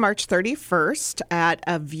Friday, March 31st at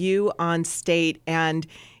A View on State, and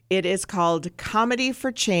it is called Comedy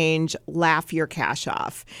for Change, Laugh Your Cash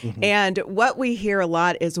Off. And what we hear a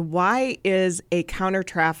lot is, why is a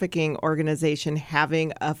counter-trafficking organization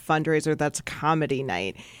having a fundraiser that's a comedy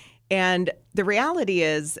night? And the reality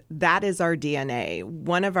is that is our DNA.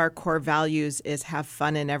 One of our core values is have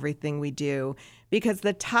fun in everything we do, because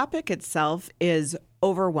the topic itself is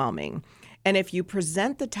overwhelming. And if you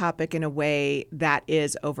present the topic in a way that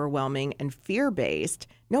is overwhelming and fear-based,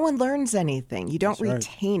 no one learns anything. You don't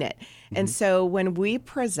retain it. And so when we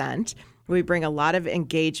present, we bring a lot of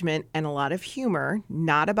engagement and a lot of humor,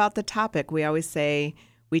 not about the topic. We always say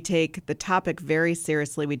we take the topic very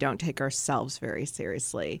seriously. We don't take ourselves very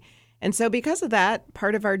seriously. And so because of that,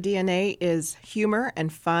 part of our DNA is humor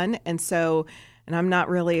and fun. And I'm not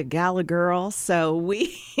really a gala girl, so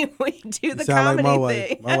we do the comedy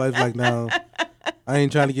thing. My wife's like, no, I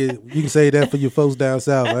ain't trying to get. You can say that for your folks down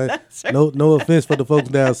south. Right? Right. No offense for the folks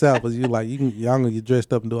down south, but y'all gonna get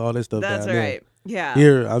dressed up and do all that stuff That's down right. there. Yeah.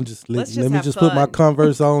 Here, I'm just let me just put my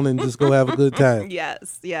Converse on and just go have a good time.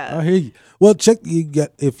 Yes. I hear you. Well,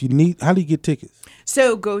 if you need. How do you get tickets?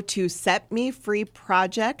 So go to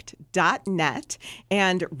setmefreeproject.net,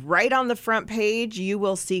 and right on the front page, you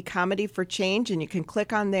will see Comedy for Change, and you can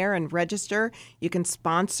click on there and register. You can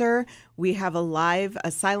sponsor. We have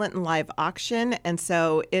a silent and live auction, and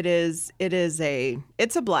so it's a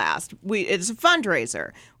blast. It's a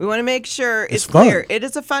fundraiser. We want to make sure it's clear. It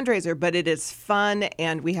is a fundraiser, but it is fun,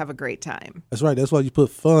 and we have a great time. That's right. That's why you put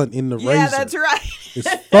fun in the razor. Yeah, that's right.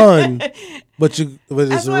 It's fun, but it's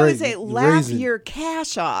that's why I would say laugh your cash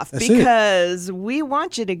cash off That's because we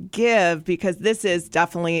want you to give, because this is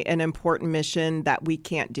definitely an important mission that we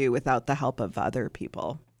can't do without the help of other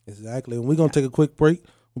people. Exactly. And we're going to take a quick break.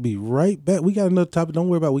 We'll be right back. We got another topic. Don't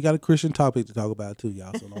worry about it. We got a Christian topic to talk about too,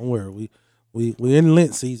 y'all. So don't worry. We're in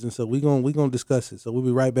Lent season, so we're gonna discuss it. So we'll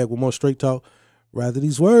be right back with more Straight Talk. Rather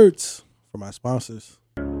these words from our sponsors.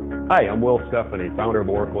 Hi, I'm Will Stephanie, founder of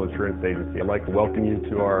Oracle Insurance Agency. I'd like to welcome you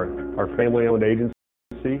to our family-owned agency.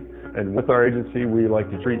 And with our agency, we like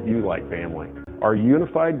to treat you like family. Our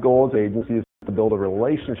unified goal as agency is to build a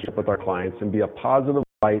relationship with our clients and be a positive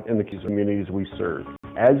light in the communities we serve.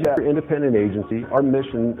 As your independent agency, our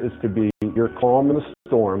mission is to be your calm in the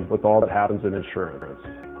storm with all that happens in insurance.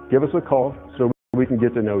 Give us a call so we can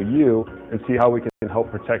get to know you and see how we can help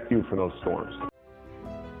protect you from those storms.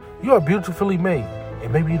 You are beautifully made,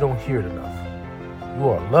 and maybe you don't hear it enough. You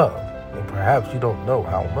are loved, and perhaps you don't know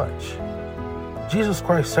how much. Jesus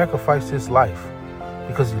Christ sacrificed his life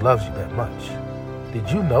because he loves you that much.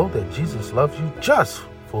 Did you know that Jesus loves you just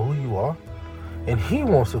for who you are? And he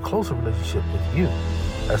wants a closer relationship with you.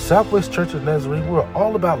 At Southwest Church of Nazarene, we're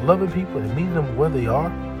all about loving people and meeting them where they are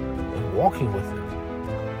and walking with them.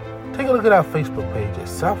 Take a look at our Facebook page at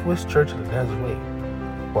Southwest Church of the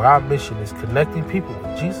Nazarene, where our mission is connecting people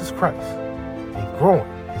with Jesus Christ and growing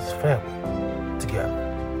his family together.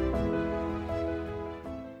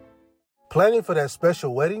 Planning for that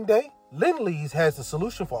special wedding day? Lindley's has the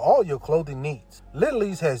solution for all your clothing needs.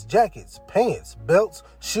 Lindley's has jackets, pants, belts,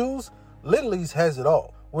 shoes. Lindley's has it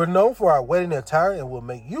all. We're known for our wedding attire and will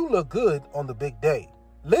make you look good on the big day.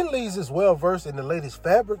 Lindley's is well versed in the latest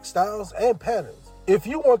fabric, styles, and patterns. If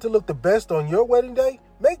you want to look the best on your wedding day,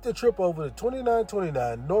 make the trip over to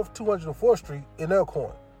 2929 North 204th Street in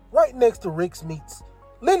Elkhorn, right next to Rick's Meats.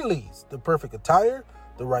 Lindley's, the perfect attire,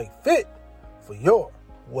 the right fit for your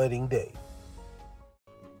wedding day.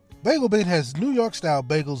 Bagel Bin has New York-style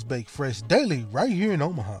bagels baked fresh daily right here in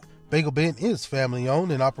Omaha. Bagel Bin is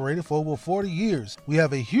family-owned and operated for over 40 years. We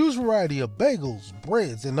have a huge variety of bagels,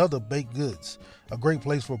 breads, and other baked goods. A great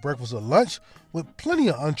place for breakfast or lunch with plenty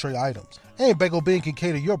of entree items. And Bagel Bin can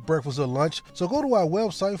cater your breakfast or lunch, so go to our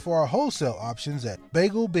website for our wholesale options at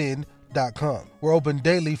bagelbin.com. We're open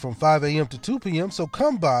daily from 5 a.m. to 2 p.m., so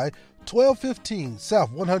come by 1215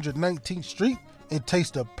 South 119th Street and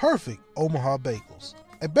taste the perfect Omaha bagels.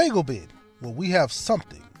 At Bagel Bin, where we have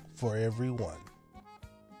something for everyone.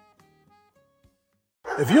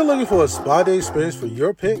 If you're looking for a spa day experience for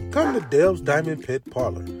your pet, come to Dale's Diamond Pet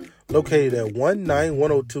Parlor. Located at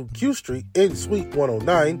 19102 Q Street in Suite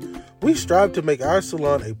 109, we strive to make our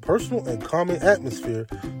salon a personal and calming atmosphere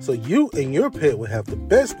so you and your pet will have the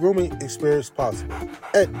best grooming experience possible.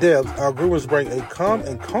 At Dale's, our groomers bring a calm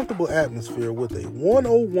and comfortable atmosphere with a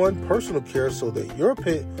 101 personal care so that your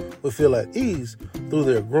pet will feel at ease through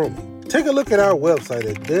their grooming. Take a look at our website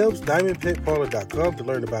at DebsDiamondPetParlor.com to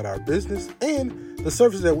learn about our business and the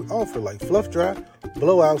services that we offer, like fluff dry,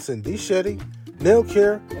 blowouts and de-shedding, nail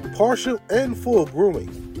care, partial and full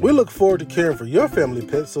grooming. We look forward to caring for your family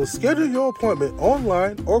pet, so schedule your appointment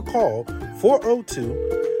online or call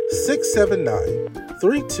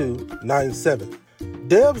 402-679-3297.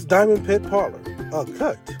 Deb's Diamond Pet Parlor, a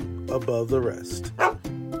cut above the rest.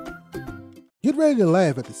 Get ready to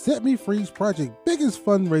laugh at the Set Me Free's Project biggest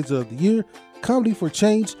fundraiser of the year, Comedy for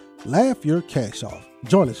Change, Laugh Your Cash Off.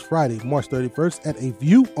 Join us Friday, March 31st at A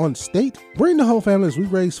View on State. Bring the whole family as we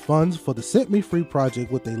raise funds for the Set Me Free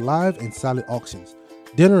Project with a live and silent auctions,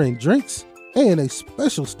 dinner and drinks, and a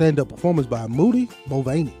special stand-up performance by Moody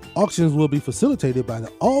Mulvaney. Auctions will be facilitated by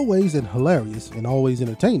the always and hilarious and always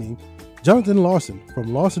entertaining Jonathan Larson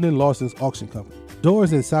from Larson & Larson's Auction Company.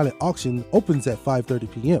 Doors and silent auction opens at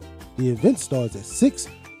 5:30 p.m. The event starts at 6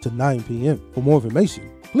 to 9 p.m. For more information,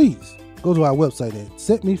 please go to our website at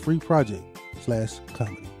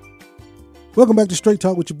setmefreeproject.com/comedy. Welcome back to Straight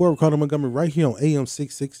Talk with your boy Ricardo Montgomery right here on AM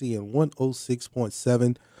 660 and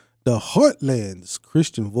 106.7, the Heartland's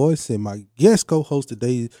Christian Voice. And my guest co-host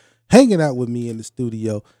today, hanging out with me in the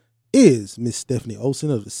studio, is Miss Stephanie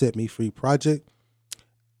Olsen of the Set Me Free Project.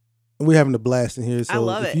 And we're having a blast in here. So I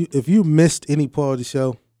love it. If you missed any part of the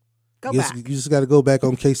show, Go back. You just got to go back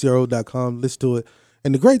on KCRO.com, listen to it.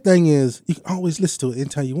 And the great thing is you can always listen to it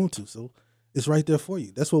anytime you want to. So it's right there for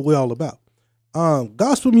you. That's what we're all about.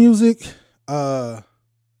 Gospel music, the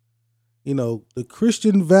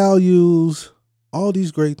Christian values, all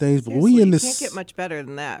these great things. But Seriously, you can't get much better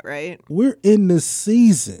than that, right? We're in the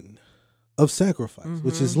season of sacrifice,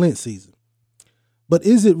 which is Lent season. But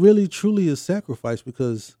is it really truly a sacrifice?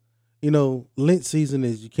 Because, Lent season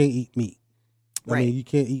is you can't eat meat. I mean, you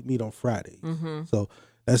can't eat meat on Fridays. Mm-hmm. So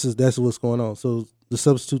that's what's going on. So to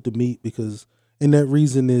substitute the meat, and that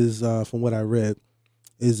reason is, from what I read,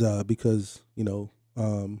 is because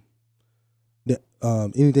anything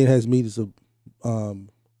that has meat is a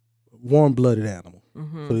warm-blooded animal.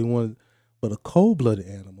 Mhm. So they wanted, but a cold-blooded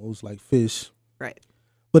animal is like fish. Right.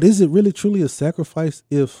 But is it really truly a sacrifice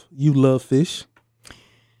if you love fish?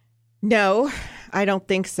 No, I don't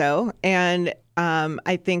think so. And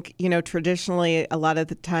I think, traditionally, a lot of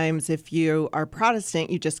the times, if you are Protestant,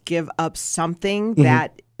 you just give up something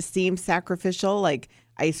that seems sacrificial, like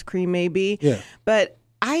ice cream maybe. Yeah. But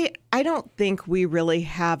I don't think we really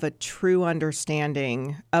have a true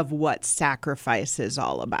understanding of what sacrifice is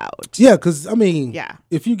all about. Yeah, because,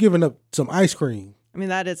 if you're giving up some ice cream. I mean,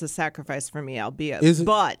 that is a sacrifice for me, albeit. Is it?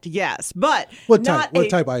 But, yes. But What type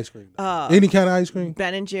of ice cream? Any kind of ice cream?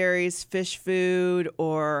 Ben & Jerry's, fish food,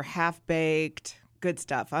 or half-baked, good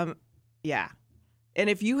stuff. Yeah. And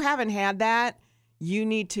if you haven't had that, you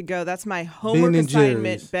need to go. That's my homework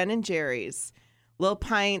assignment, Ben & Jerry's. Little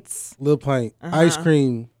pints. Little pint. Ice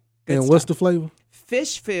cream. Good and stuff. What's the flavor?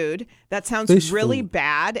 Fish food. That sounds Fish really food.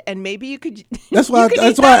 bad, and maybe you could. That's why. you could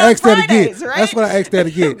That's eat why I on asked that again. Fridays, right? That's why I asked that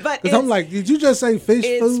again. But Because I'm like, did you just say fish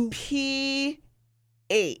food? PH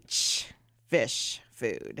fish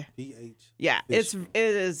food. PH. Yeah, it's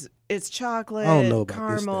chocolate. I don't know about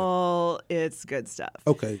caramel. It's good stuff.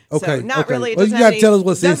 Okay. So not really. It Well, you doesn't gotta have tell any- us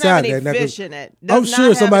what's doesn't have inside any that. fish in it. I'm Does sure not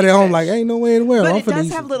have somebody any at home fish. like, ain't no way in the world. But I'm it finna does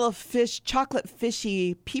eat have some- little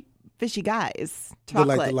fishy fishy guys.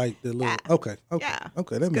 Chocolate. like the little. Okay. Yeah.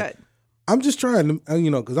 Okay. It's good. I'm just trying to,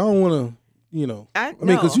 because I don't want to, because no.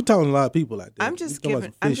 you're talking to a lot of people out there. I'm just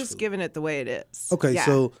giving it the way it is. Okay, Yeah.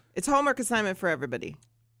 so it's homework assignment for everybody.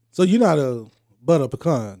 So you're not a butter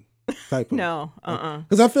pecan type of. No.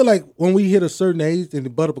 Because I feel like when we hit a certain age, then the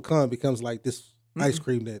butter pecan becomes like this ice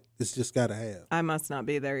cream that it's just got to have. I must not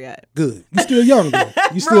be there yet. Good. You're still young, though.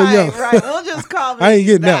 You're still young. Right. We'll just call me I ain't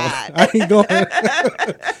getting that. that. I ain't going.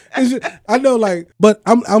 It's just- I know, but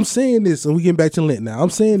I'm saying this, and we getting back to Lent now. I'm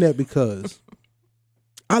saying that because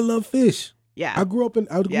I love fish. Yeah. I grew up on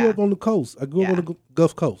the coast. I grew up on the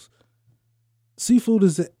Gulf Coast. Seafood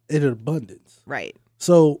is in abundance. Right.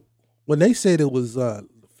 So when they said it was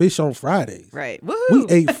fish on Fridays, right? We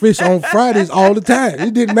ate fish on Fridays all the time.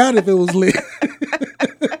 It didn't matter if it was lit.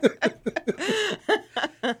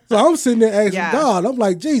 So I'm sitting there asking God, I'm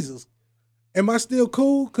like, Jesus, am I still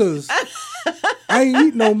cool? Because I ain't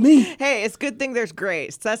eating no meat. Hey, it's a good thing there's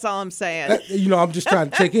grace. That's all I'm saying. I'm just trying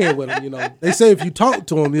to check in with him. They say if you talk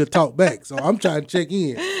to him, he'll talk back. So I'm trying to check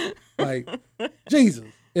in. Like, Jesus,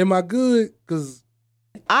 am I good? Because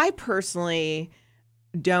I personally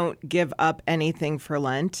don't give up anything for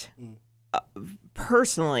Lent.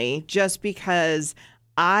 Personally, just because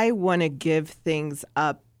I want to give things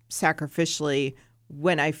up sacrificially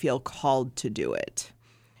when I feel called to do it.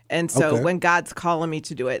 And so when God's calling me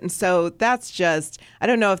to do it. And so that's just, I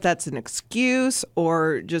don't know if that's an excuse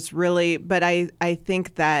or just really, but I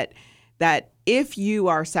think that if you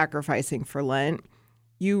are sacrificing for Lent,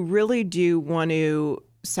 you really do want to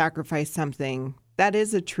sacrifice something that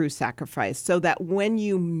is a true sacrifice, so that when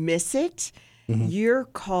you miss it, you're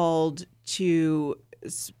called to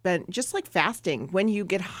spend, just like fasting, when you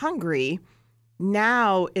get hungry,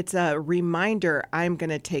 now it's a reminder, I'm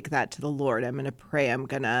going to take that to the Lord. I'm going to pray. I'm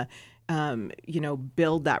going to,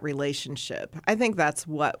 build that relationship. I think that's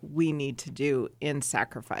what we need to do in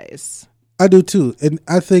sacrifice. I do too. And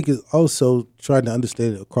I think it's also trying to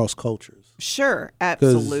understand it across cultures. Sure,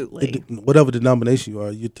 absolutely. Whatever denomination you are,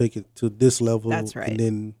 you take it to this level. That's right. And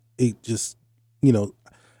then it just,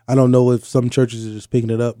 I don't know if some churches are just picking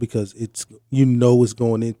it up because it's, it's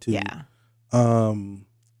going into,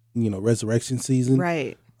 resurrection season.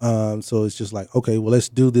 Right. So it's just like, okay, well, let's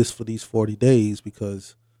do this for these 40 days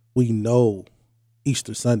because we know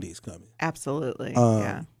Easter Sunday is coming. Absolutely.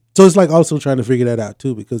 So it's like also trying to figure that out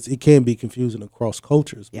too, because it can be confusing across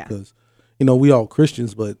cultures because, we all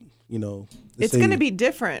Christians, but, it's going to be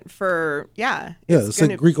different for,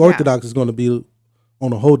 Greek Orthodox is going to be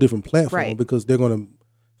on a whole different platform because they're going to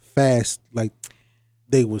fast like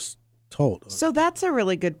they was taught. So that's a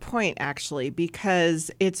really good point, actually,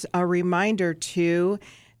 because it's a reminder, too,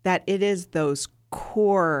 that it is those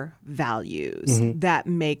core values that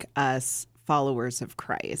make us followers of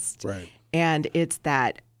Christ. Right. And it's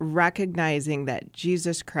that recognizing that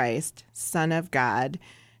Jesus Christ, Son of God,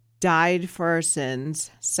 died for our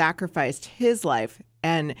sins, sacrificed his life,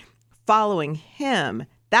 and following him,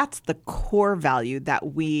 that's the core value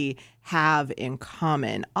that we have in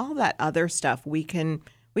common. All that other stuff we can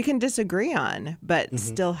disagree on, but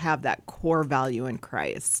still have that core value in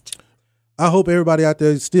Christ. I hope everybody out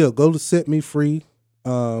there still go to Set Me Free,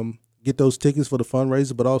 get those tickets for the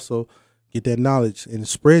fundraiser, but also get that knowledge and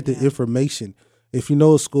spread the information. if you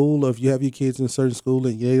know a school or if you have your kids in a certain school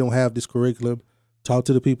and they don't have this curriculum, talk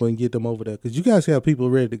to the people and get them over there. Because you guys have people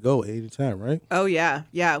ready to go at any time, right? Oh, yeah.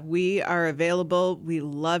 Yeah, we are available. We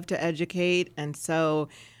love to educate. And so,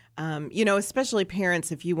 especially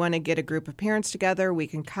parents, if you want to get a group of parents together, we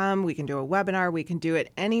can come, we can do a webinar, we can do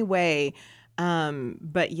it any way.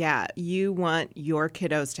 But yeah, you want your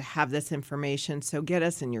kiddos to have this information. So get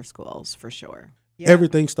us in your schools for sure. Yeah.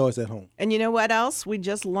 Everything starts at home. And you know what else? We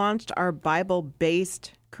just launched our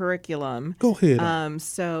Bible-based curriculum. Go ahead.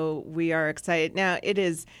 So we are excited. Now, it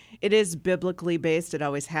is biblically based. It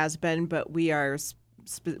always has been, but we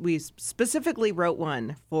specifically wrote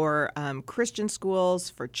one for Christian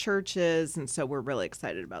schools, for churches, and so we're really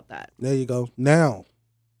excited about that. There you go. Now,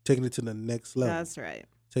 taking it to the next level. That's right.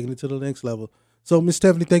 Taking it to the next level. So, Miss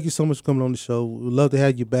Stephanie, thank you so much for coming on the show. We'd love to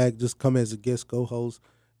have you back. Just come as a guest co-host.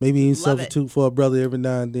 Maybe even substitute for a brother every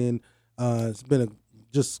now and then. It's been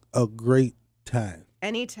just a great time.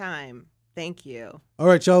 Anytime. Thank you. All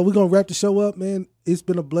right, y'all. We're going to wrap the show up, man. It's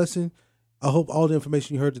been a blessing. I hope all the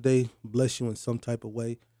information you heard today bless you in some type of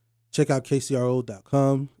way. Check out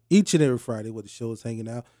KCRO.com each and every Friday where the show is hanging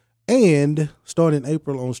out. And starting in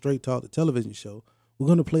April on Straight Talk, the television show, we're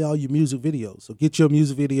going to play all your music videos. So get your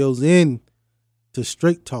music videos in to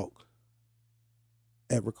Straight Talk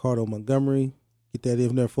at Ricardo Montgomery. Get that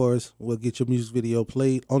in there for us. We'll get your music video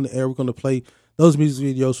played on the air. We're going to play those music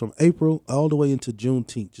videos from April all the way into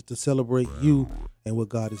Juneteenth just to celebrate you and what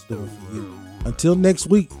God is doing for you. Until next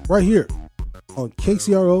week, right here on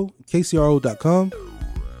KCRO, KCRO.com.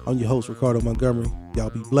 I'm your host, Ricardo Montgomery. Y'all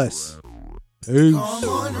be blessed. Peace. Come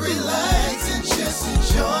on, relax and just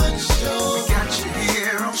enjoy the show. We got you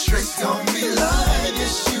here on Straight Talk. Be live,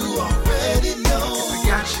 yes, you already know. We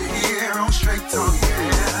got you here on Straight Talk.